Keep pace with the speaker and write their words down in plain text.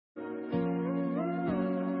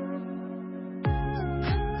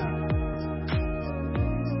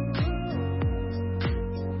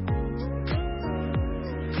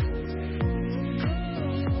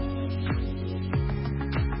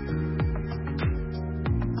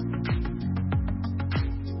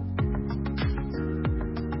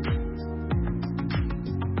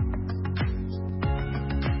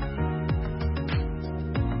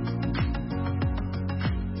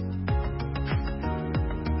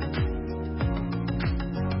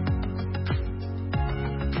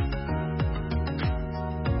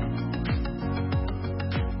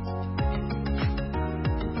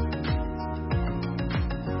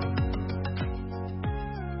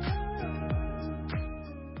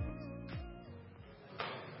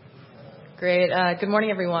Great. Good morning,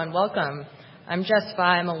 everyone. Welcome. I'm Jess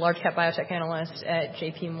Fye. I'm a large cap biotech analyst at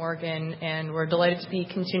JP Morgan, and we're delighted to be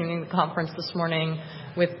continuing the conference this morning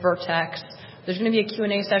with Vertex. There's going to be a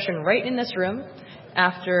Q&A session right in this room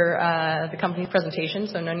after the company presentation,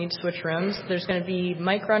 so no need to switch rooms. There's going to be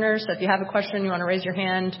mic runners, so if you have a question, you want to raise your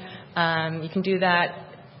hand, you can do that.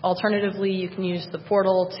 Alternatively, you can use the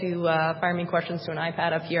portal to fire me questions to an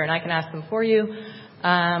iPad up here, and I can ask them for you,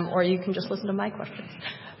 or you can just listen to my questions.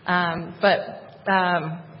 Without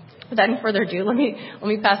any further ado, let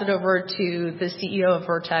me pass it over to the CEO of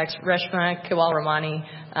Vertex, Reshma Kewalramani,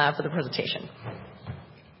 for the presentation.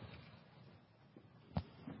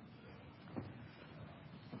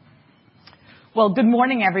 Well, good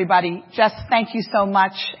morning, everybody. Jess, thank you so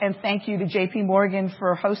much, and thank you to JP Morgan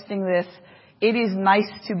for hosting this. It is nice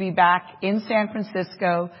to be back in San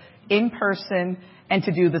Francisco, in person, and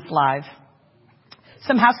to do this live.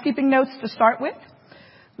 Some housekeeping notes to start with.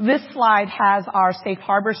 This slide has our safe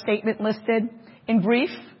harbor statement listed. In brief,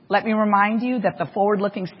 let me remind you that the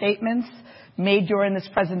forward-looking statements made during this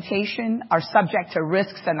presentation are subject to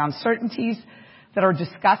risks and uncertainties that are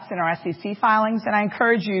discussed in our SEC filings, and I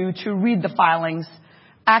encourage you to read the filings.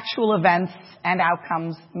 Actual events and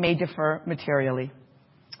outcomes may differ materially.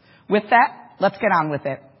 With that, let's get on with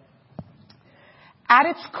it. At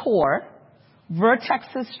its core,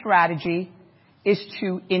 Vertex's strategy is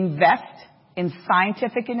to invest in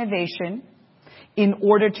scientific innovation in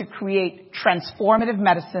order to create transformative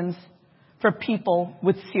medicines for people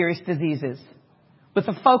with serious diseases, with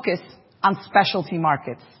a focus on specialty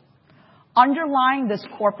markets. Underlying this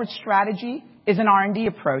corporate strategy is an R&D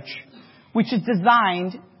approach, which is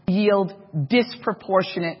designed to yield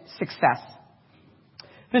disproportionate success.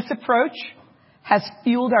 This approach has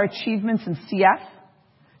fueled our achievements in CF,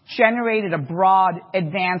 generated a broad,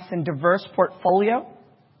 advanced, and diverse portfolio,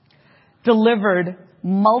 delivered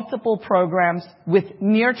multiple programs with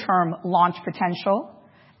near-term launch potential,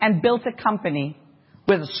 and built a company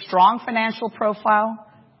with a strong financial profile,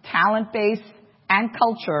 talent base, and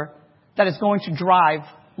culture that is going to drive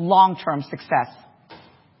long-term success.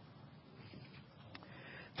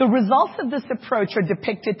 The results of this approach are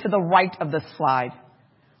depicted to the right of this slide.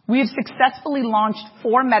 We have successfully launched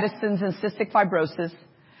 4 medicines in cystic fibrosis,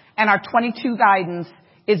 and our 22 guidance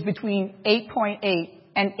is between $8.8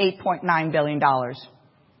 and $8.9 billion.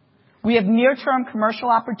 We have near-term commercial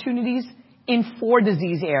opportunities in 4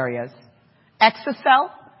 disease areas.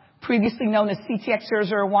 Exa-cel, previously known as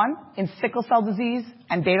CTX001 in sickle cell disease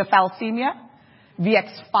and beta thalassemia,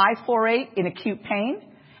 VX-548 in acute pain,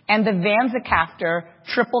 and the vanzacaftor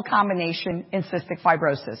triple combination in cystic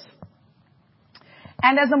fibrosis.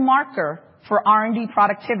 And as a marker for R&D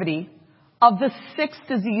productivity, of the 6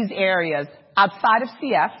 disease areas outside of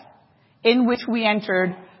CF in which we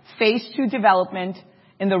entered phase 2 development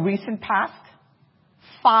in the recent past,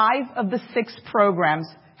 5 of the 6 programs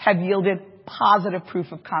have yielded positive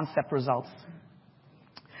proof of concept results.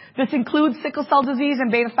 This includes sickle cell disease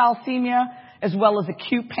and beta thalassemia, as well as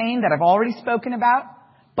acute pain that I've already spoken about,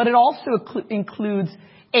 but it also includes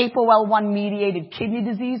APOL1-mediated kidney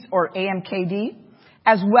disease, or AMKD,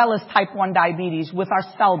 as well as type 1 diabetes with our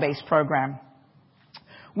cell-based program.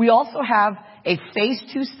 We also have a phase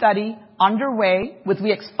 2 study underway with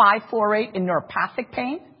VX-548 in neuropathic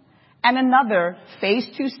pain, and another phase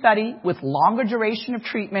 2 study with longer duration of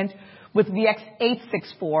treatment with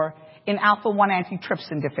VX-864 in alpha-1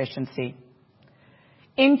 antitrypsin deficiency.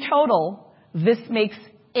 In total, this makes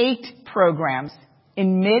 8 programs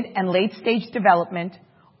in mid and late-stage development,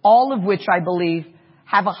 all of which I believe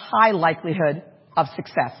have a high likelihood of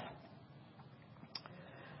success.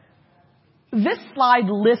 This slide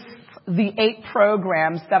lists the 8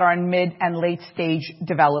 programs that are in mid and late-stage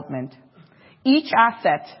development. Each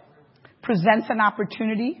asset presents an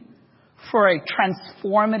opportunity for a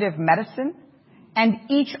transformative medicine, and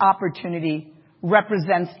each opportunity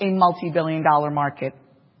represents a multi-billion-dollar market.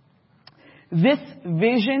 This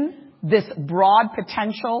vision, this broad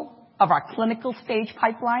potential of our clinical stage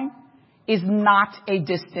pipeline is not a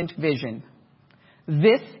distant vision.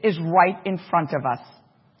 This is right in front of us.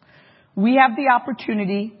 We have the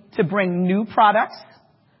opportunity to bring new products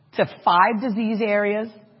to 5 disease areas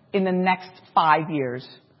in the next 5 years,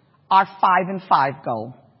 our 5 and 5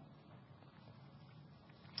 goal.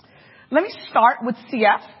 Let me start with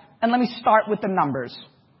CF, and let me start with the numbers.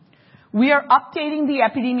 We are updating the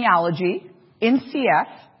epidemiology in CF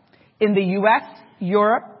in the US,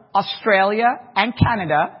 Europe, Australia, and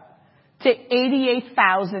Canada to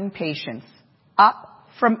 88,000 patients, up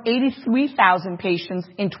from 83,000 patients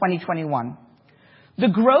in 2021. The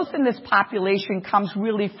growth in this population comes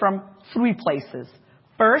really from 3 places.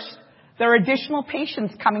 First, There are additional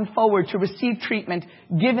patients coming forward to receive treatment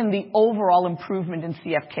given the overall improvement in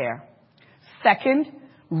CF care. Second,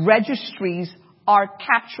 registries are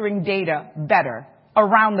capturing data better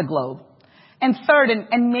around the globe. And third,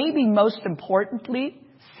 and maybe most importantly,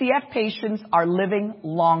 CF patients are living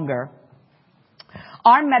longer.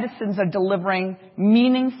 Our medicines are delivering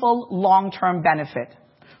meaningful long-term benefit.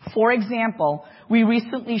 For example, we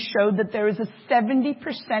recently showed that there is a 70%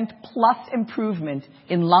 plus improvement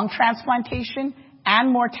in lung transplantation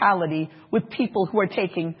and mortality with people who are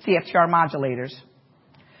taking CFTR modulators.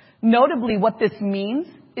 Notably, what this means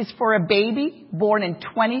is for a baby born in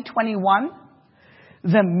 2021,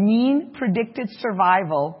 the mean predicted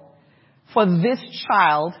survival for this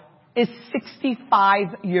child is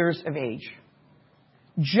 65 years of age.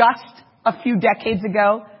 Just a few decades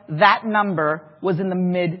ago, that number was in the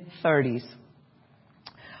mid-30s.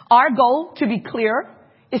 Our goal, to be clear,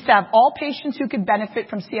 is to have all patients who could benefit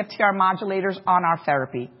from CFTR modulators on our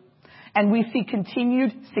therapy. And we see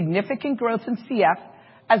continued significant growth in CF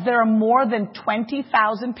as there are more than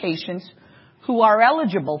 20,000 patients who are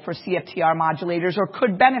eligible for CFTR modulators or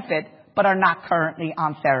could benefit but are not currently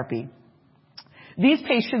on therapy. These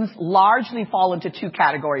patients largely fall into two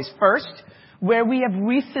categories. First, where we have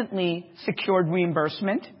recently secured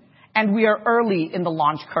reimbursement and we are early in the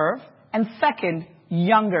launch curve. And second,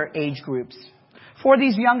 younger age groups. For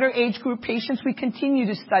these younger age group patients, we continue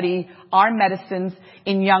to study our medicines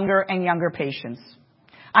in younger and younger patients.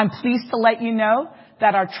 I'm pleased to let you know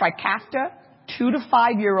that our Trikafta 2 to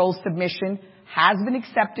 5-year-old submission has been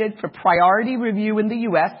accepted for priority review in the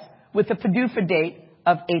U.S. with a PDUFA date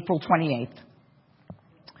of April 28th.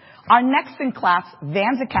 Our next-in-class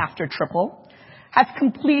vanzacaftor triple has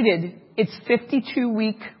completed its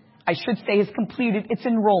 52-week, has completed its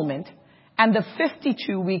enrollment, and the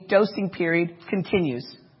 52-week dosing period continues.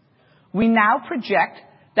 We now project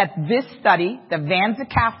that this study, the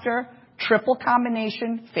vanzacaftor triple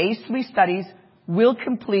combination phase 3 studies, will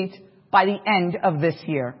complete by the end of this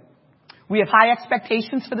year. We have high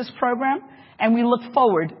expectations for this program, and we look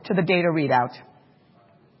forward to the data readout.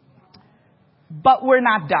 But we're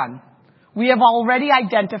not done. We have already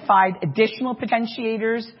identified additional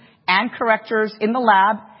potentiators and correctors in the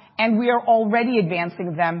lab, and we are already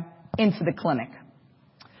advancing them into the clinic.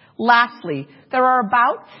 Lastly, there are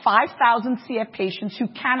about 5,000 CF patients who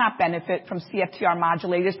cannot benefit from CFTR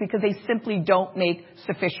modulators because they simply don't make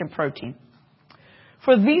sufficient protein.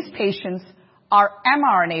 For these patients, our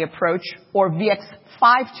mRNA approach, or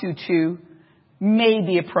VX-522, may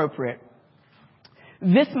be appropriate.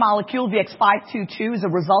 This molecule, VX-522, is a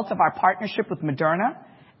result of our partnership with Moderna,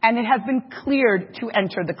 and it has been cleared to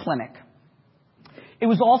enter the clinic. It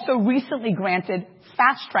was also recently granted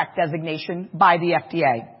Fast Track designation by the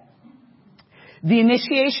FDA. The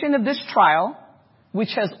initiation of this trial, which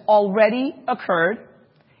has already occurred,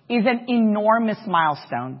 is an enormous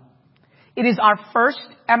milestone. It is our first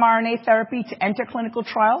mRNA therapy to enter clinical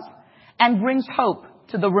trials and brings hope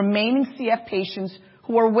to the remaining CF patients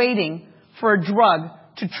who are waiting for a drug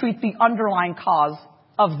to treat the underlying cause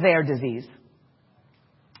of their disease.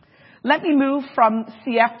 Let me move from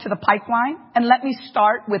CF to the pipeline, and let me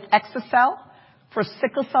start with exa-cel for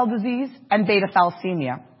sickle cell disease and beta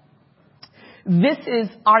thalassemia. This is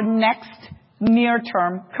our next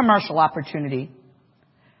near-term commercial opportunity.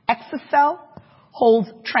 Exa-cel holds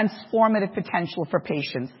transformative potential for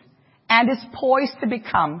patients and is poised to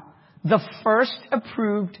become the first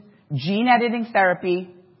approved gene editing therapy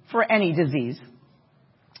for any disease.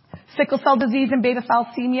 Sickle cell disease and beta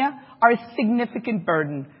thalassemia are a significant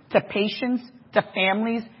burden to patients, to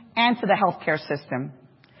families, and to the healthcare system.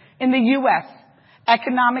 In the U.S.,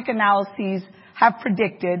 economic analyses have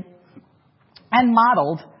predicted and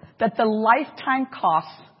modeled that the lifetime cost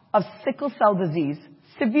of sickle cell disease,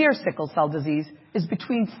 severe sickle cell disease, is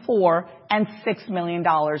between $4 and $6 million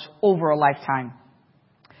over a lifetime.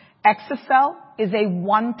 Exa-cel is a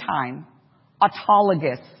one-time,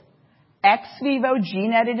 autologous, ex vivo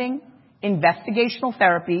gene editing investigational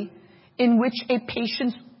therapy in which a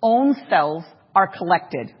patient's own cells are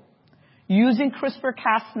collected. Using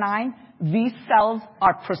CRISPR-Cas9, these cells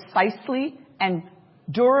are precisely and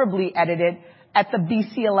durably edited at the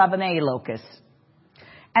BCL11A locus.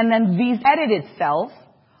 And then these edited cells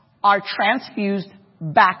are transfused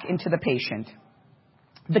back into the patient.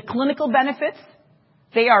 The clinical benefits,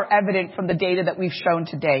 they are evident from the data that we've shown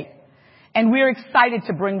today. And we're excited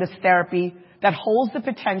to bring this therapy that holds the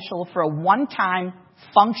potential for a one-time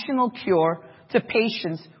functional cure to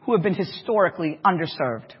patients who have been historically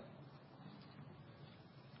underserved.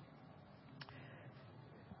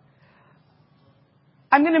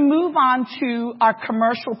 I'm going to move on to our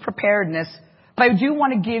commercial preparedness, But I do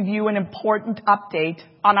want to give you an important update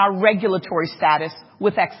on our regulatory status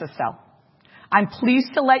with exa-cel. I'm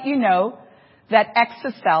pleased to let you know that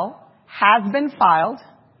exa-cel has been filed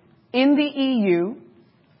in the EU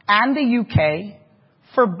and the UK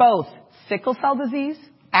for both sickle cell disease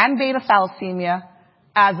and beta thalassemia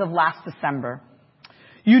as of last December.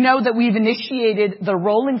 You know that we've initiated the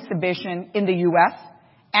rolling submission in the US,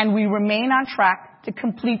 and we remain on track to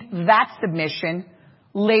complete that submission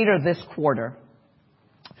later this quarter.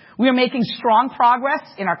 We are making strong progress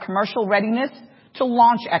in our commercial readiness to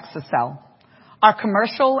launch exa-cel. Our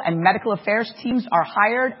commercial and medical affairs teams are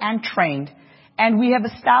hired and trained, and we have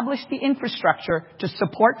established the infrastructure to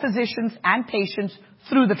support physicians and patients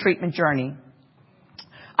through the treatment journey.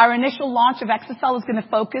 Our initial launch of exa-cel is going to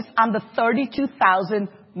focus on the 32,000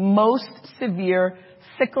 most severe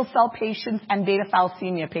sickle cell patients and beta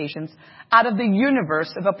thalassemia patients out of the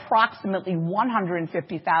universe of approximately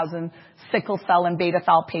 150,000 sickle cell and beta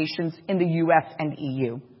thal patients in the US and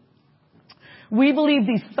EU. We believe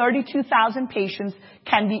these 32,000 patients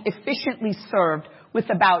can be efficiently served with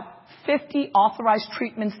about 50 authorized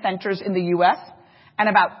treatment centers in the US and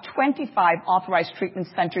about 25 authorized treatment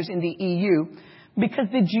centers in the EU, because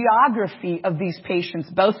the geography of these patients,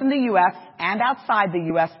 both in the US and outside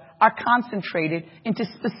the US, are concentrated into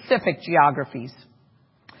specific geographies.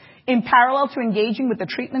 In parallel to engaging with the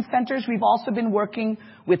treatment centers, we've also been working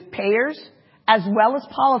with payers as well as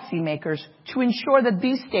policymakers to ensure that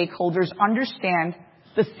these stakeholders understand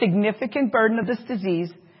the significant burden of this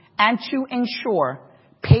disease and to ensure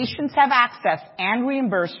patients have access and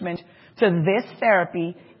reimbursement to this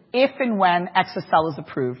therapy if and when exa-cel is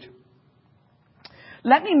approved.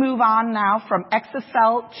 Let me move on now from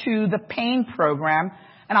exa-cel to the pain program,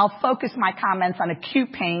 and I'll focus my comments on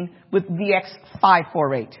acute pain with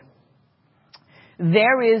VX-548.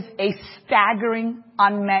 There is a staggering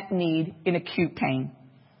unmet need in acute pain.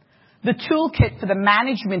 The toolkit for the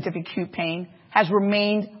management of acute pain has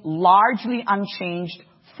remained largely unchanged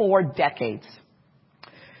for decades.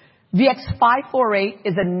 VX-548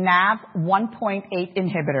 is a NaV1.8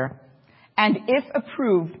 inhibitor, and if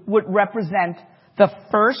approved, would represent the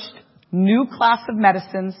first new class of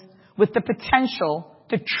medicines with the potential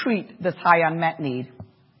to treat this high unmet need.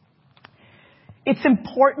 It's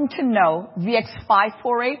important to know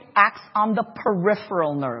VX-548 acts on the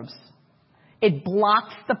peripheral nerves. It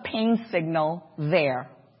blocks the pain signal there,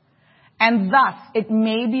 and thus it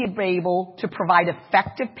may be able to provide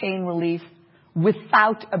effective pain relief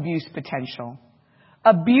without abuse potential.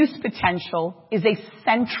 Abuse potential is a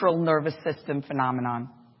central nervous system phenomenon.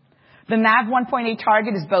 The NaV1.8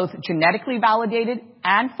 target is both genetically validated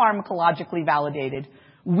and pharmacologically validated.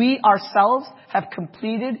 We ourselves have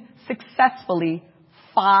completed successfully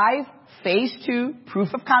 5 phase 2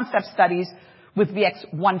 proof of concept studies with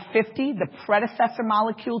VX-150, the predecessor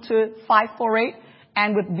molecule to 548,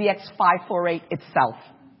 and with VX-548 itself.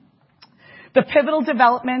 The pivotal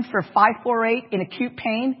development for 548 in acute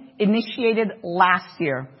pain initiated last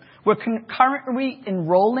year. We're currently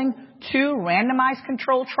enrolling 2 randomized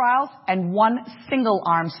controlled trials and 1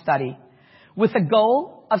 single-arm study with a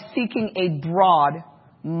goal of seeking a broad,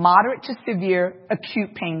 moderate to severe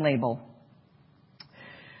acute pain label.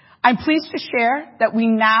 I'm pleased to share that we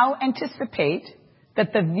now anticipate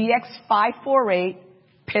that the VX-548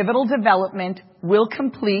 pivotal development will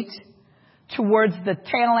complete towards the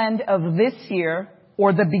tail end of this year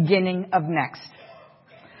or the beginning of next.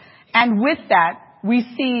 And with that, we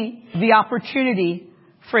see the opportunity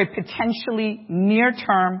for a potentially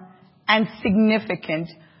near-term and significant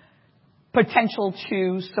potential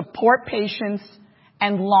to support patients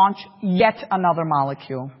and launch yet another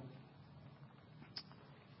molecule.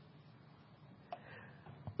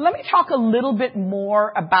 Let me talk a little bit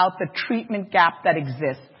more about the treatment gap that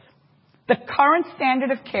exists. The current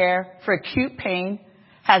standard of care for acute pain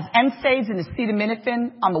has NSAIDs and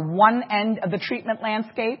acetaminophen on the one end of the treatment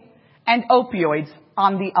landscape and opioids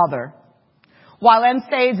on the other. While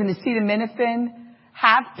NSAIDs and acetaminophen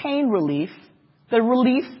have pain relief, the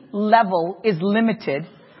relief level is limited,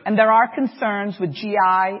 and there are concerns with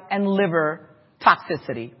GI and liver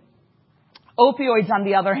toxicity. Opioids, on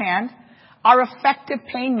the other hand, are effective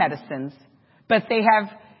pain medicines, but they have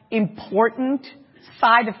important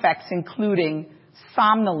side effects including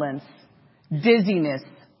somnolence, dizziness,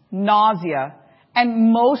 nausea,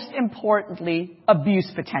 and most importantly,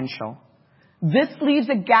 abuse potential. This leaves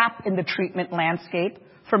a gap in the treatment landscape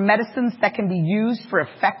for medicines that can be used for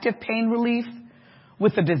effective pain relief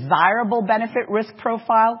with a desirable benefit-risk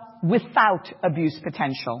profile without abuse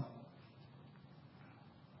potential.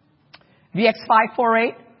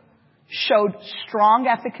 VX-548 showed strong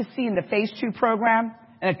efficacy in the phase 2 program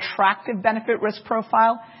an attractive benefit risk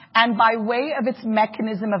profile, and by way of its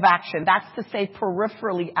mechanism of action, that's to say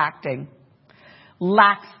peripherally acting,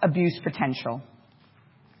 lacks abuse potential.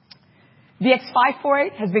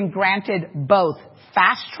 VX-548 has been granted both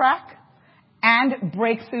fast track and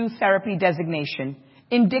breakthrough therapy designation,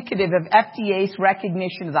 indicative of FDA's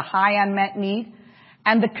recognition of the high unmet need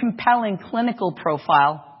and the compelling clinical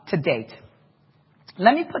profile to date.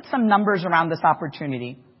 Let me put some numbers around this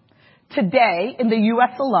opportunity. Today, in the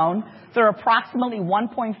U.S. alone, there are approximately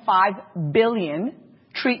 1.5 billion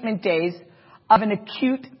treatment days of an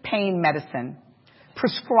acute pain medicine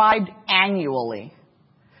prescribed annually.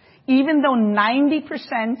 Even though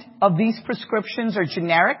 90% of these prescriptions are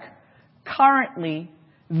generic, currently,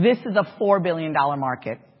 this is a $4 billion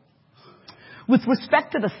market. With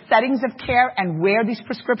respect to the settings of care and where these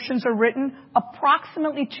prescriptions are written,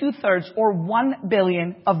 approximately 2/3 or 1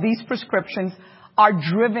 billion of these prescriptions are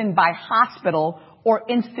driven by hospital or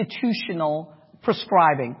institutional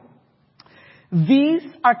prescribing. These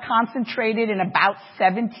are concentrated in about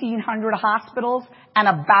 1,700 hospitals and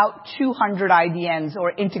about 200 IDNs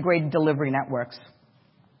or integrated delivery networks.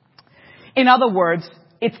 In other words,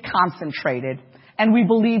 it's concentrated, and we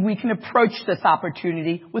believe we can approach this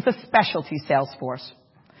opportunity with a specialty sales force.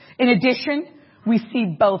 In addition, we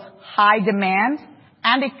see both high demand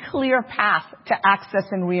and a clear path to access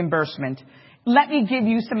and reimbursement. Let me give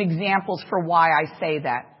you some examples for why I say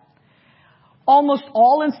that. Almost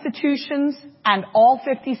all institutions and all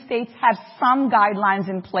 50 states have some guidelines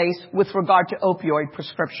in place with regard to opioid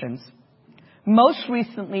prescriptions. Most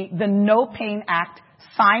recently, the No Pain Act,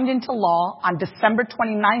 signed into law on December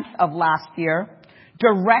 29th of last year,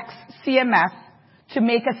 directs CMS to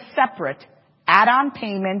make a separate add-on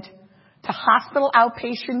payment to hospital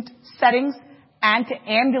outpatient settings and to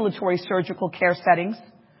ambulatory surgical care settings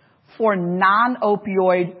for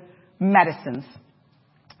non-opioid medicines.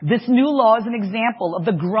 This new law is an example of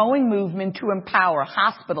the growing movement to empower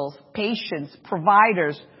hospitals, patients,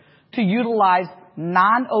 providers to utilize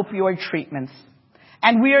non-opioid treatments.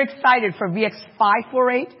 And we are excited for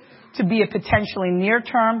VX-548 to be a potentially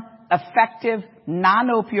near-term, effective,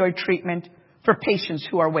 non-opioid treatment for patients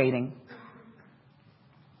who are waiting.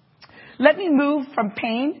 Let me move from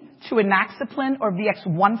pain to inaxaplin or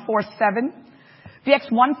VX-147.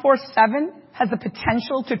 VX-147 has the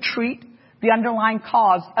potential to treat the underlying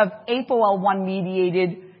cause of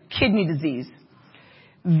APOL1-mediated kidney disease.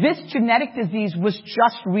 This genetic disease was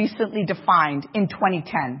just recently defined in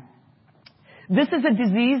 2010. This is a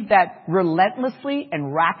disease that relentlessly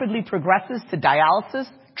and rapidly progresses to dialysis,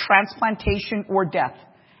 transplantation, or death,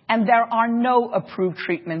 and there are no approved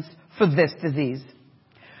treatments for this disease.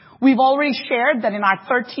 We've already shared that in our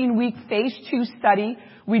 13-week phase 2 study,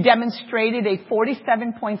 we demonstrated a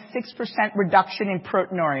 47.6% reduction in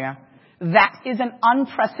proteinuria. That is an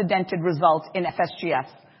unprecedented result in FSGS,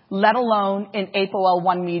 let alone in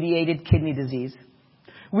APOL1-mediated kidney disease.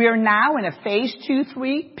 We are now in a phase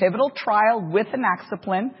 2/3 pivotal trial with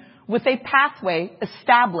inaxaplin with a pathway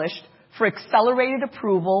established for accelerated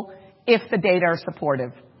approval if the data are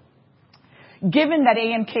supportive. Given that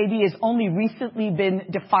AMKD has only recently been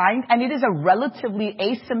defined and it is a relatively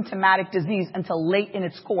asymptomatic disease until late in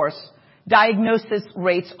its course, diagnosis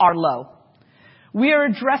rates are low. We are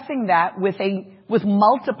addressing that with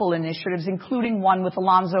multiple initiatives, including one with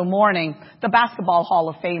Alonzo Mourning, the Basketball Hall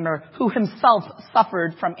of Famer, who himself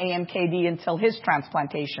suffered from AMKD until his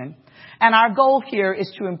transplantation. And our goal here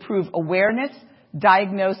is to improve awareness,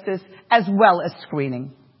 diagnosis, as well as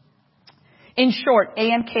screening. In short,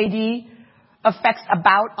 AMKD affects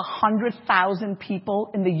about 100,000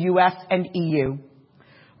 people in the U.S. and EU.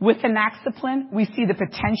 With inaxaplin, we see the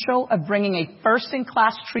potential of bringing a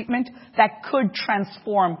first-in-class treatment that could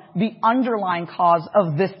transform the underlying cause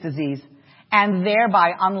of this disease and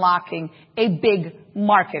thereby unlocking a big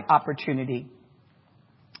market opportunity.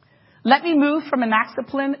 Let me move from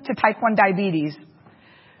inaxaplin to type 1 diabetes.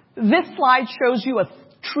 This slide shows you a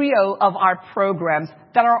trio of our programs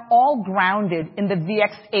that are all grounded in the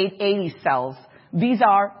VX-880 cells. These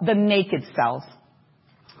are the naked cells.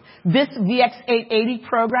 This VX-880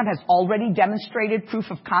 program has already demonstrated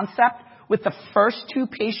proof of concept with the first 2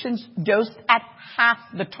 patients dosed at half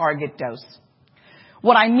the target dose.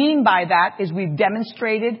 What I mean by that is we've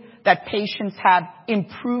demonstrated that patients have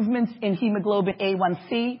improvements in hemoglobin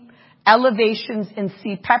A1C, elevations in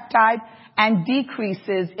C-peptide, and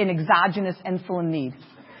decreases in exogenous insulin needs.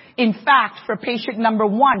 In fact, for patient number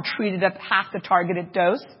 1 treated at half the targeted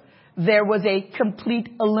dose, there was a complete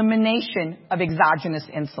elimination of exogenous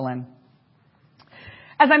insulin.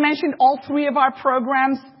 As I mentioned, all 3 of our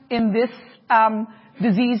programs in this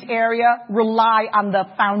disease area rely on the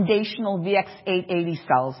foundational VX-880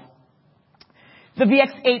 cells. The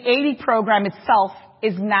VX-880 program itself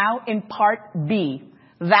is now in Part B.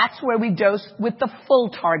 That's where we dose with the full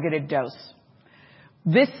targeted dose.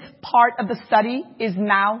 This part of the study is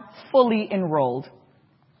now fully enrolled.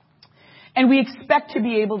 And we expect to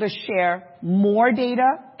be able to share more data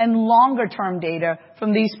and longer-term data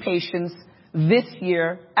from these patients this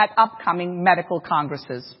year at upcoming medical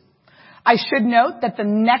congresses. I should note that the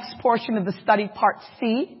next portion of the study, Part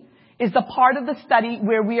C, is the part of the study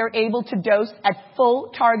where we are able to dose at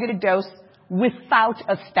full targeted dose without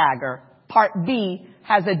a stagger. Part B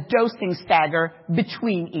has a dosing stagger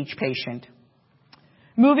between each patient.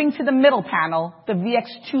 Moving to the middle panel, the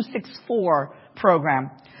VX-264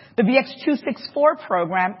 program. The VX-264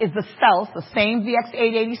 program is the cells, the same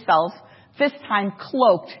VX-880 cells, this time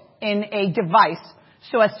cloaked in a device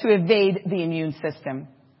so as to evade the immune system.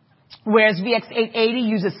 Whereas VX-880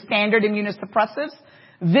 uses standard immunosuppressives,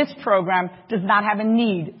 this program does not have a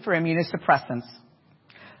need for immunosuppressants.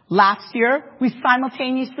 Last year, we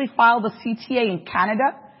simultaneously filed the CTA in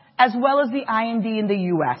Canada as well as the IND in the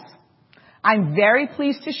U.S. I'm very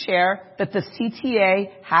pleased to share that the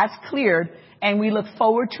CTA has cleared, and we look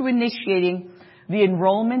forward to initiating the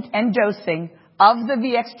enrollment and dosing of the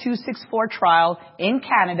VX-264 trial in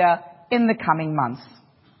Canada in the coming months.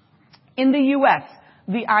 In the U.S.,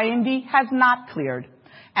 the IND has not cleared,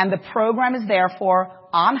 and the program is therefore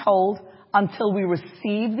on hold until we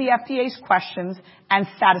receive the FDA's questions and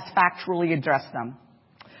satisfactorily address them.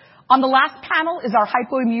 On the last panel is our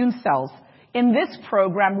hypoimmune cells. In this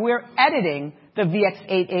program, we're editing the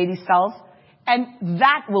VX-880 cells, and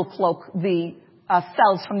that will cloak the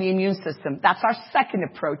cells from the immune system. That's our second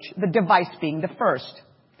approach, the device being the first,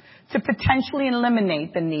 to potentially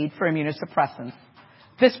eliminate the need for immunosuppressants.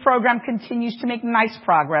 This program continues to make nice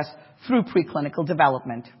progress through preclinical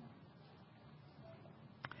development.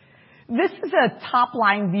 This is a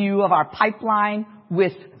top-line view of our pipeline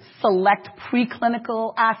with select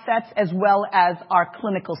preclinical assets as well as our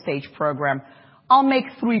clinical stage program. I'll make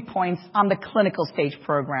 3 points on the clinical stage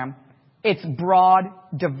program. It's broad,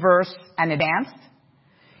 diverse, and advanced.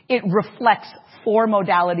 It reflects 4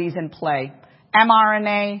 modalities in play: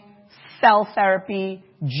 mRNA, cell therapy,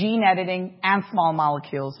 gene editing, and small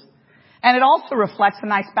molecules. And it also reflects a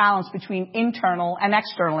nice balance between internal and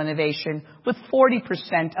external innovation, with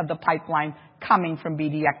 40% of the pipeline coming from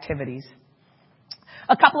BD activities.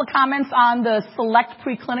 A couple of comments on the select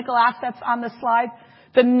preclinical assets on this slide.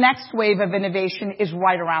 The next wave of innovation is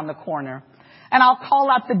right around the corner. And I'll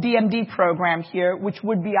call out the DMD program here, which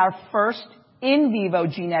would be our first in vivo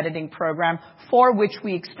gene editing program, for which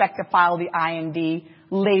we expect to file the IND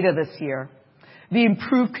later this year. The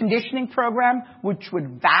improved conditioning program, which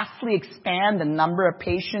would vastly expand the number of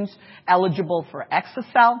patients eligible for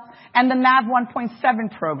exa-cel, and the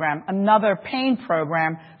NAV1.7 program, another pain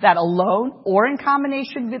program that alone or in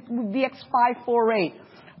combination with VX-548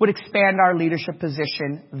 would expand our leadership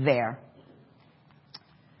position there.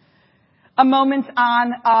 A moment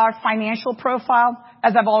on our financial profile.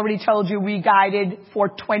 As I've already told you, we guided for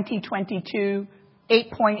 2022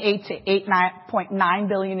 $8.8 to $8.9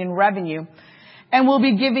 billion in revenue. And we'll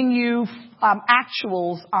be giving you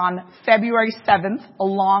actuals on February 7th,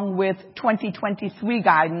 along with 2023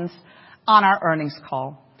 guidance on our earnings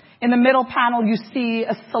call. In the middle panel, you see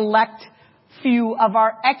a select few of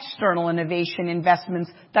our external innovation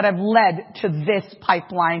investments that have led to this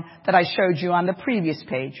pipeline that I showed you on the previous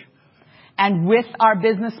page. And with our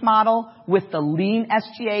business model, with the lean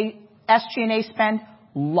SG&A spend,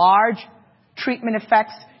 large treatment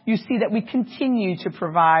effects, you see that we continue to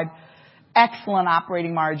provide excellent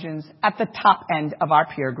operating margins at the top end of our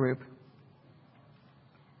peer group.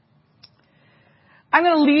 I'm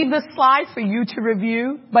going to leave this slide for you to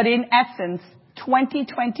review, but in essence,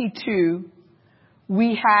 2022,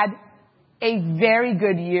 we had a very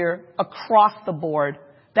good year across the board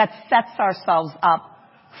that sets ourselves up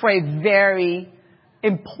for a very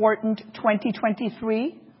important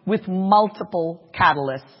 2023 with multiple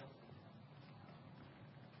catalysts.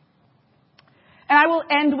 And I will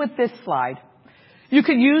end with this slide. You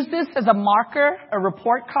could use this as a marker, a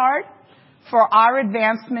report card for our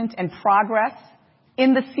advancement and progress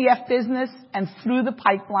in the CF business and through the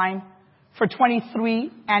pipeline for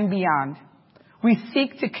 23 and beyond. We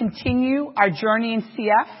seek to continue our journey in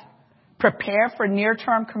CF, prepare for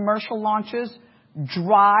near-term commercial launches,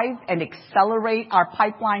 drive and accelerate our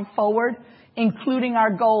pipeline forward, including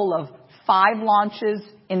our goal of 5 launches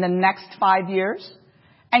in the next 5 years,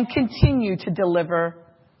 and continue to deliver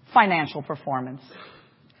financial performance.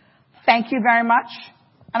 Thank you very much,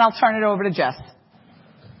 and I'll turn it over to Jess.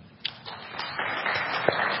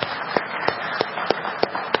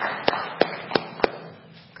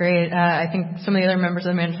 Great. I think some of the other members of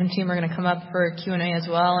the management team are going to come up for Q&A as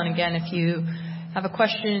well. And again, if you have a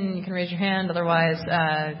question, you can raise your hand. Otherwise,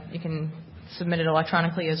 you can submit it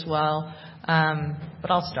electronically as well. But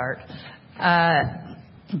I'll start.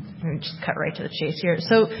 Let me just cut right to the chase here.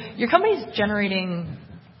 So your company's generating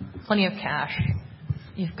plenty of cash.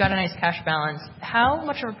 You've got a nice cash balance. How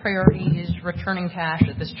much of a priority is returning cash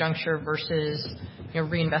at this juncture versus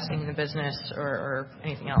reinvesting in the business or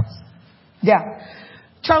anything else? Yeah.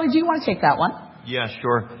 Charlie, do you want to take that one? Yeah,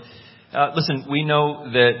 sure. Listen, we know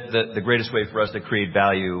that the greatest way for us to create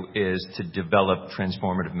value is to develop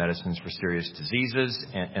transformative medicines for serious diseases,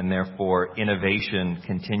 and therefore innovation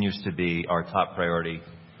continues to be our top priority.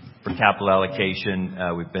 For capital allocation,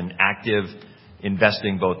 we've been active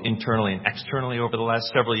investing both internally and externally over the last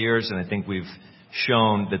several years, and I think we've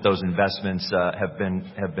shown that those investments have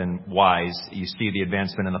been wise. You see the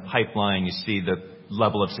advancement in the pipeline, you see the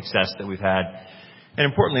level of success that we've had. And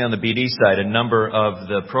importantly, on the BD side, a number of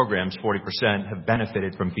the programs, 40%, have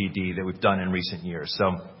benefited from BD that we've done in recent years.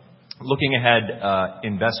 So looking ahead,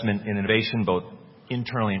 investment in innovation, both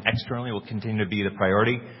internally and externally, will continue to be the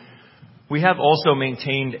priority. We have also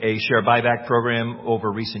maintained a share buyback program over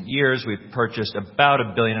recent years. We've purchased about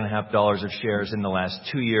 $1.5 billion of shares in the last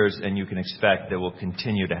 2 years, and you can expect that we'll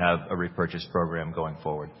continue to have a repurchase program going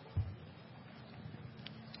forward.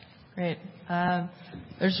 Great.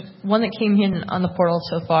 There's one that came in on the portal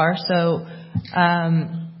so far. So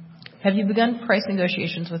have you begun price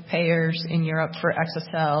negotiations with payers in Europe for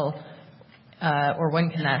exa-cel, or when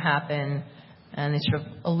can that happen? And they're sort of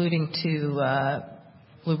alluding to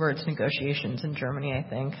Bluebird's negotiations in Germany, I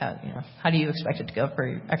think. How do you expect it to go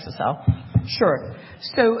for exa-cel? Sure.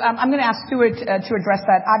 So I'm going to ask Stuart to address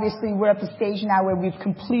that. Obviously, we're at the stage now where we've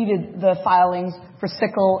completed the filings for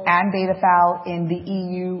sickle and beta thal in the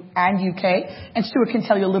EU and UK. And Stuart can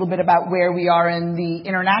tell you a little bit about where we are in the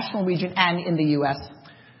international region and in the US.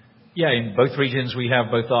 Yeah, in both regions we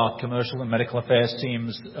have both our commercial and medical affairs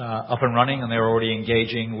teams up and running, and they're already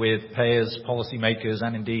engaging with payers, policymakers,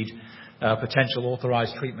 and indeed potential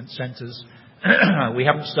authorized treatment centers. We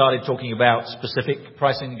haven't started talking about specific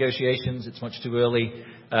pricing negotiations. It's much too early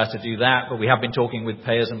to do that, but we have been talking with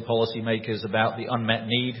payers and policymakers about the unmet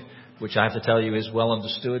need, which I have to tell you is well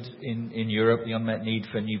understood in Europe, the unmet need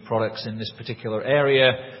for new products in this particular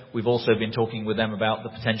area. We've also been talking with them about the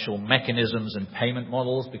potential mechanisms and payment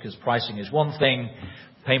models, because pricing is one thing,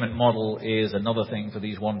 payment model is another thing for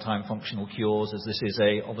these one-time functional cures, as this is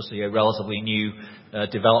obviously a relatively new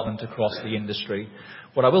development across the industry.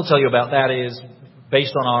 What I will tell you about that is,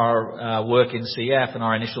 based on our work in CF and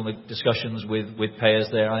our initial discussions with payers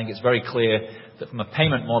there, I think it's very clear that from a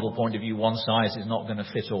payment model point of view, one size is not going to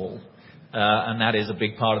fit all. And that is a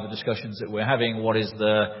big part of the discussions that we're having. What is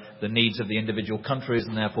the needs of the individual countries,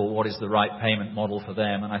 and therefore what is the right payment model for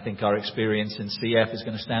them? And I think our experience in CF is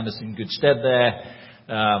going to stand us in good stead there.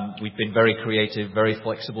 We've been very creative, very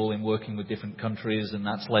flexible in working with different countries, and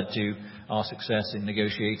that's led to our success in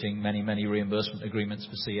negotiating many, many reimbursement agreements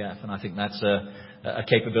for CF. And I think that's a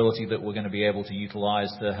capability that we're going to be able to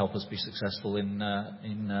utilize to help us be successful with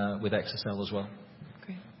exa-cel as well.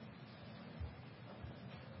 Great.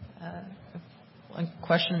 One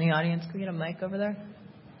question in the audience. Can we get a mic over there?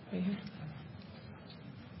 Right here.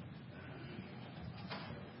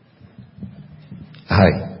 Hi.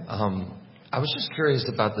 I was just curious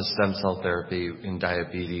about the stem cell therapy in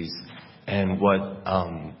diabetes and what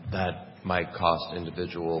that might cost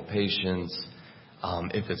individual patients,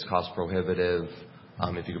 if it's cost prohibitive,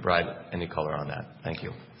 if you could provide any color on that. Thank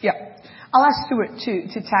you. Yeah. I'll ask Stuart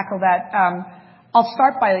to tackle that. I'll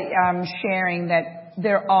start by sharing that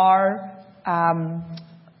there are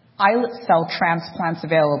islet cell transplants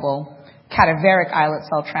available, cadaveric islet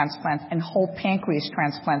cell transplants, and whole pancreas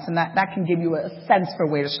transplants, and that can give you a sense for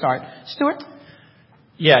where to start. Stuart?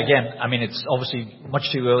 Yeah, again, I mean, it's obviously much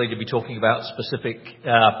too early to be talking about specific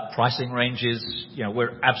pricing ranges.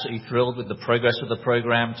 We're absolutely thrilled with the progress of the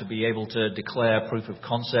program. To be able to declare proof of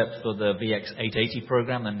concept for the VX-880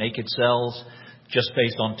 program, the naked cells, just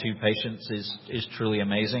based on 2 patients is truly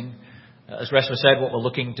amazing. As Reshma said, what we're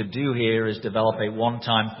looking to do here is develop a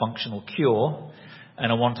one-time functional cure, and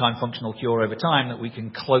a one-time functional cure over time that we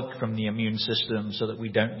can cloak from the immune system so that we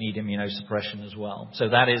don't need immunosuppression as well. So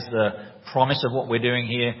that is the promise of what we're doing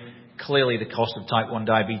here. Clearly, the cost of type 1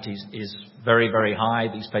 diabetes is very, very high.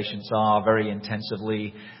 These patients are very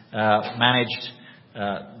intensively managed.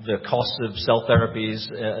 The cost of cell therapies,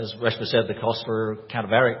 as Reshma said, the cost for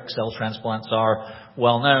cadaveric cell transplants are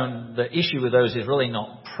well known. The issue with those is really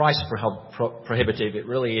not price prohibitive. It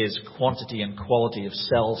really is quantity and quality of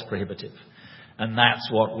cells prohibitive. And that's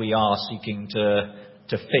what we are seeking to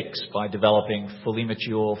to fix by developing fully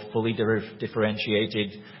mature, fully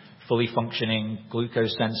differentiated, fully functioning,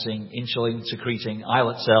 glucose sensing, insulin secreting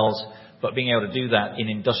islet cells, but being able to do that in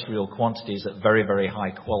industrial quantities at very, very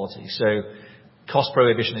high quality. So cost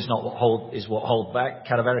prohibition is not what holds back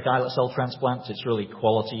cadaveric islet cell transplants. It's really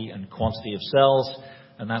quality and quantity of cells,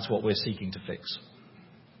 and that's what we're seeking to fix.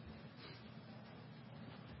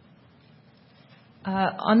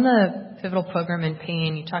 On the pivotal program in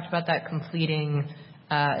pain, you talked about that completing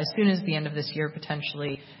as soon as the end of this year,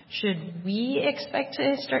 potentially. Should we expect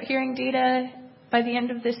to start hearing data by the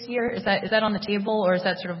end of this year? Is that on the table, or is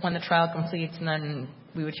that sort of when the trial completes and then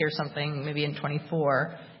we would hear something maybe in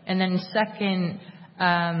 24? And then second,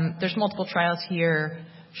 there's multiple trials here.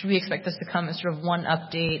 Should we expect this to come as sort of one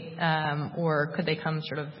update, or could they come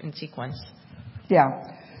sort of in sequence? Yeah.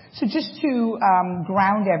 So just to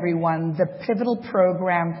ground everyone, the pivotal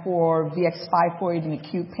program for VX-548 in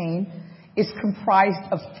acute pain is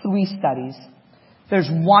comprised of 3 studies. There's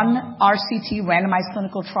one RCT, randomized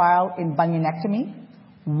clinical trial in bunionectomy,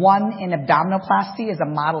 one in abdominoplasty as a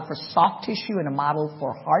model for soft tissue and a model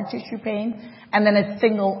for hard tissue pain, and then a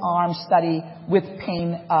single-arm study with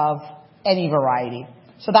pain of any variety.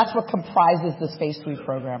 So that's what comprises this phase 3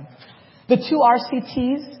 program. The 2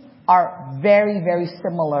 RCTs are very, very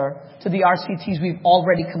similar to the RCTs we've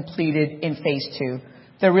already completed in phase 2.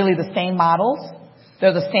 They're really the same models,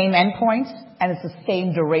 they're the same endpoints, and it's the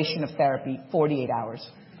same duration of therapy, 48 hours.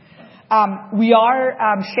 We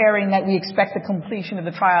are sharing that we expect the completion of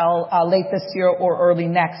the trial late this year or early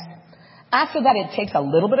next. After that, it takes a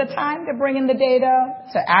little bit of time to bring in the data,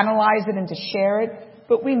 to analyze it, and to share it,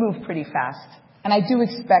 but we move pretty fast. And I do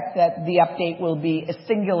expect that the update will be a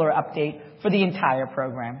singular update for the entire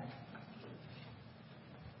program.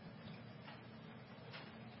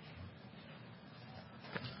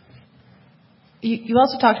 You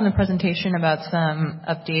also talked in the presentation about some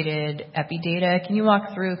updated epi data. Can you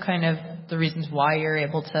walk through kind of the reasons why you're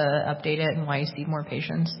able to update it and why you see more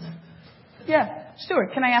patients? Yeah.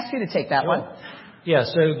 Stuart, can I ask you to take that one? Yeah,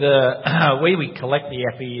 so the way we collect the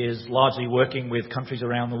epi is largely working with countries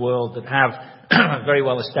around the world that have very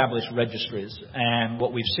well-established registries. And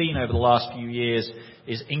what we've seen over the last few years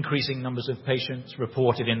is increasing numbers of patients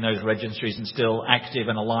reported in those registries and still active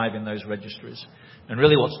and alive in those registries. And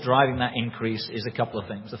really what's driving that increase is a couple of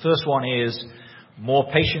things. The first one is more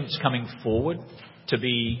patients coming forward to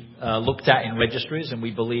be looked at in registries, and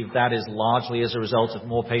we believe that is largely as a result of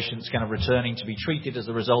more patients kind of returning to be treated as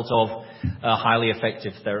a result of highly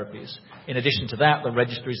effective therapies. In addition to that, the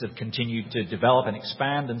registries have continued to develop and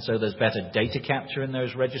expand, and so there's better data capture in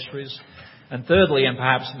those registries. And thirdly, and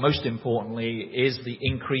perhaps most importantly, is the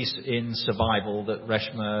increase in survival that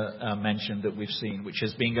Reshma mentioned that we've seen, which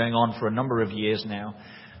has been going on for a number of years now.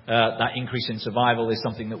 That increase in survival is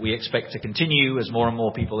something that we expect to continue as more and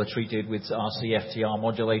more people are treated with our CFTR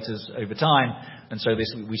modulators over time. And so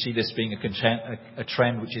we see this being a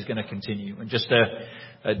trend which is going to continue. And just to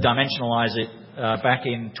dimensionalize it, back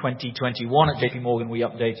in 2021 at JP Morgan, we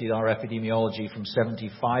updated our epidemiology from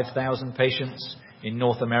 75,000 patients in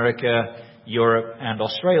North America, Europe, and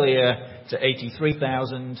Australia to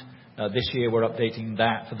 83,000. This year we're updating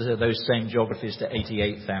that for those same geographies to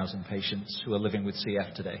 88,000 patients who are living with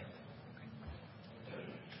CF today.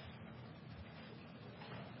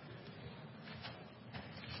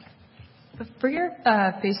 For your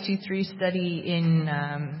phase 2/3 study in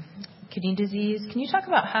kidney disease, can you talk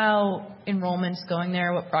about how enrollment's going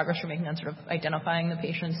there, what progress you're making on sort of identifying the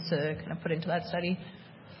patients to kind of put into that study?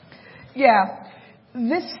 Yeah.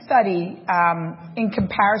 This study, in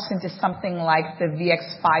comparison to something like the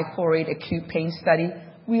VX-548 acute pain study,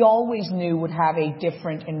 we always knew would have a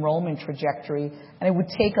different enrollment trajectory, and it would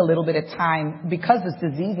take a little bit of time because this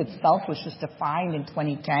disease itself was just defined in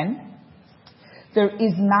 2010. There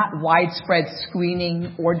is not widespread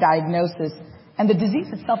screening or diagnosis, and the disease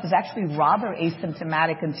itself is actually rather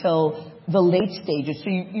asymptomatic until the late stages, so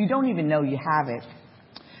you don't even know you have it.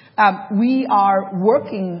 We are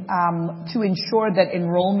working to ensure that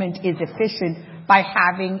enrollment is efficient by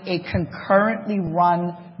having a concurrently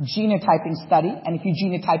run genotyping study. And if you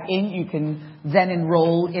genotype in, you can then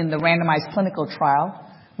enroll in the randomized clinical trial.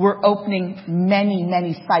 We're opening many,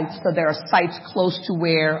 many sites, so there are sites close to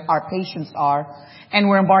where our patients are. And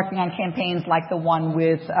we're embarking on campaigns like the one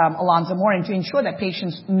with Alonzo Mourning to ensure that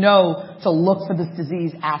patients know to look for this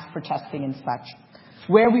disease, ask for testing and such.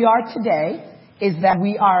 Where we are today is that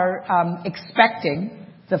we are expecting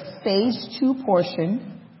the phase 2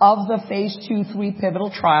 portion of the phase 2/3 pivotal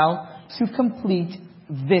trial to complete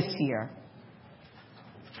this year.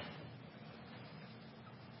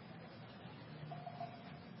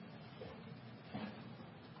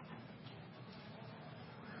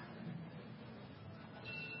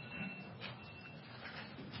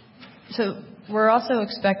 So we're also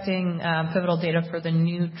expecting pivotal data for the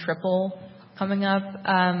new triple coming up.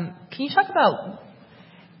 Can you talk about,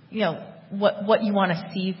 what you want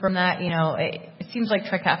to see from that? It seems like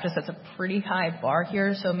Trikafta sets a pretty high bar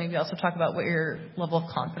here, so maybe also talk about what your level of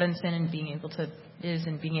confidence in being able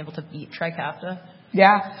to beat Trikafta.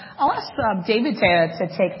 Yeah, I'll ask David to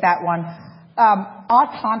take that one.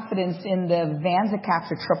 Our confidence in the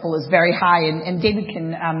vanzacaftor triple is very high, and David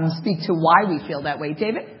can speak to why we feel that way.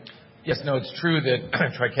 David? Yes, no, it's true that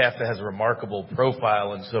Trikafta has a remarkable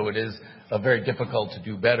profile, and so it is very difficult to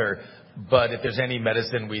do better. But if there's any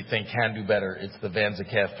medicine we think can do better, it's the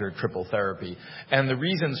vanzacaftor triple therapy. And the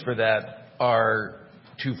reasons for that are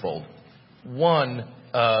twofold. One,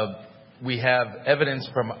 we have evidence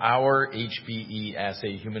from our HBE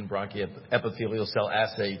assay, human bronchial cell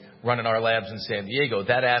assay, run in our labs in San Diego.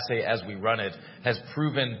 That assay, as we run it, has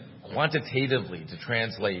proven quantitatively to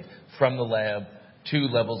translate from the lab to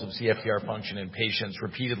levels of CFTR function in patients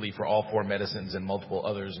repeatedly for all 4 medicines and multiple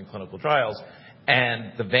others in clinical trials.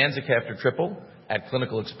 And the vanzacaftor triple at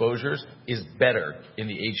clinical exposures is better in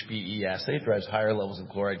the HBE assay, drives higher levels of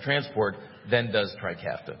chloride transport than does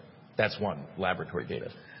Trikafta. That's one, laboratory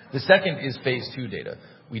data. The second is phase 2 data.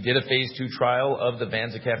 We did a phase 2 trial of the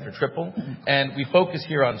vanzacaftor triple, and we focus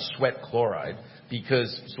here on sweat chloride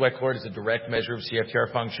because sweat chloride is a direct measure of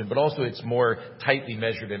CFTR function, but also it's more tightly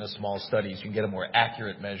measured in a small study, so you can get a more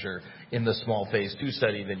accurate measure in the small phase 2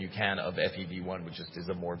 study than you can of FEV1, which is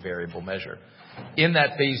a more variable measure. In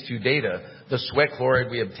that phase 2 data, the sweat chloride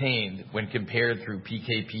we obtained when compared through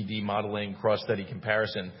PK/PD modeling, cross-study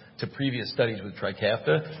comparison to previous studies with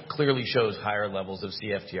Trikafta clearly shows higher levels of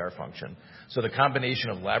CFTR function. So the combination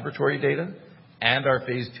of laboratory data and our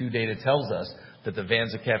phase 2 data tells us that the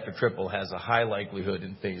vanzacaftor triple has a high likelihood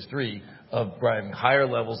in phase 3 of driving higher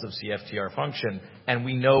levels of CFTR function, and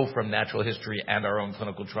we know from natural history and our own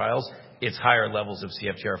clinical trials, it's higher levels of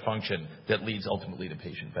CFTR function that leads ultimately to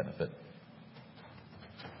patient benefit.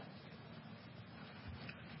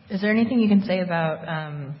 Is there anything you can say about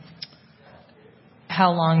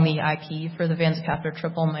how long the IP for the vanzacaftor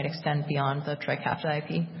triple might extend beyond the Trikafta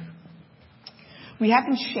IP? We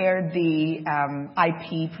haven't shared the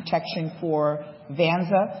IP protection for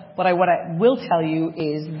Vanza, but what I will tell you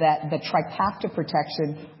is that the Trikafta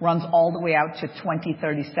protection runs all the way out to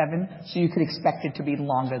 2037, so you could expect it to be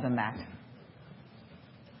longer than that.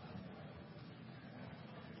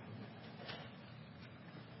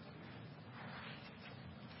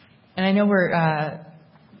 And I know we're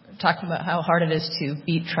talking about how hard it is to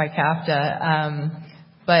beat Trikafta,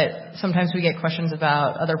 but sometimes we get questions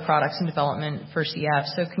about other products in development for CF.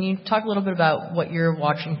 So can you talk a little bit about what you're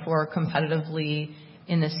watching for competitively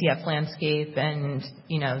in the CF landscape and,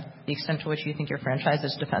 the extent to which you think your franchise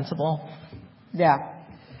is defensible? Yeah.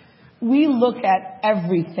 We look at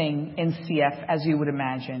everything in CF, as you would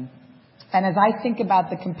imagine. And as I think about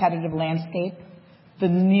the competitive landscape, the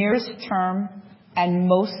nearest term and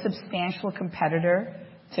most substantial competitor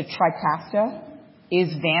to Trikafta is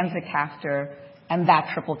vanzacaftor and that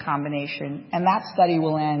triple combination. And that study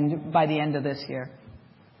will end by the end of this year.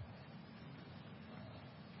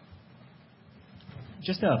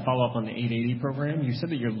 Just to follow up on the 880 program, you said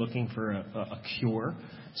that you're looking for a cure.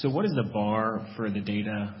 So what is the bar for the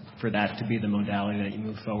data for that to be the modality that you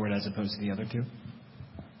move forward as opposed to the other two?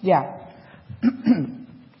 Yeah.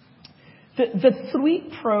 The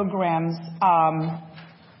 3 programs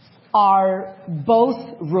are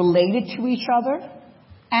both related to each other,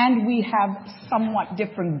 and we have somewhat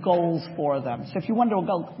different goals for them. So if you wonder,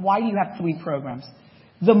 why do you have 3 programs?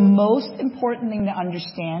 The most important thing to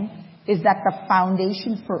understand is that the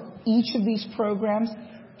foundation for each of these programs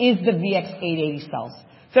is the VX-880 cells.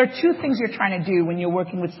 There are 2 things you're trying to do when you're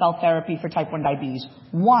working with cell therapy for type 1 diabetes.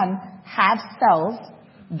 One, have cells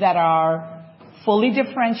that are fully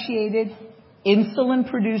differentiated,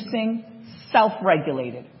 insulin-producing,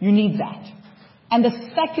 self-regulated. You need that. And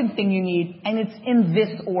the second thing you need, and it's in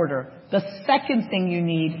this order, the second thing you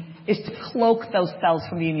need is to cloak those cells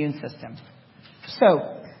from the immune system.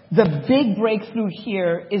 So the big breakthrough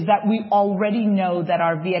here is that we already know that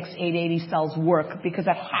our VX-880 cells work because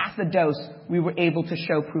at half the dose we were able to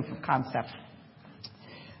show proof of concept.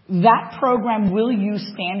 That program will use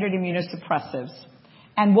standard immunosuppressives.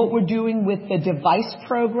 And what we're doing with the device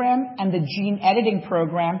program and the gene editing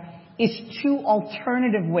program is 2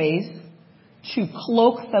 alternative ways to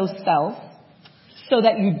cloak those cells so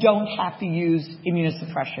that you don't have to use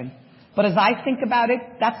immunosuppression. But as I think about it,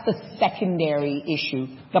 that's the secondary issue.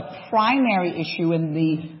 The primary issue and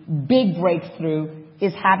the big breakthrough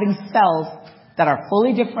is having cells that are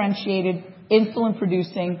fully differentiated, insulin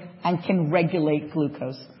producing, and can regulate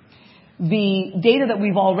glucose. The data that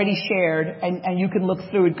we've already shared, and you can look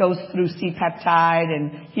through, it goes through C-peptide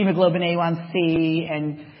and hemoglobin A1C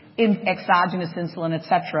and exogenous insulin, et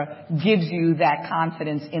cetera, gives you that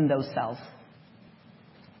confidence in those cells.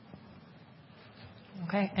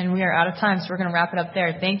 Okay, and we are out of time, so we're going to wrap it up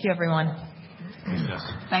there. Thank you, everyone.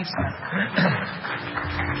 Thanks, Jess.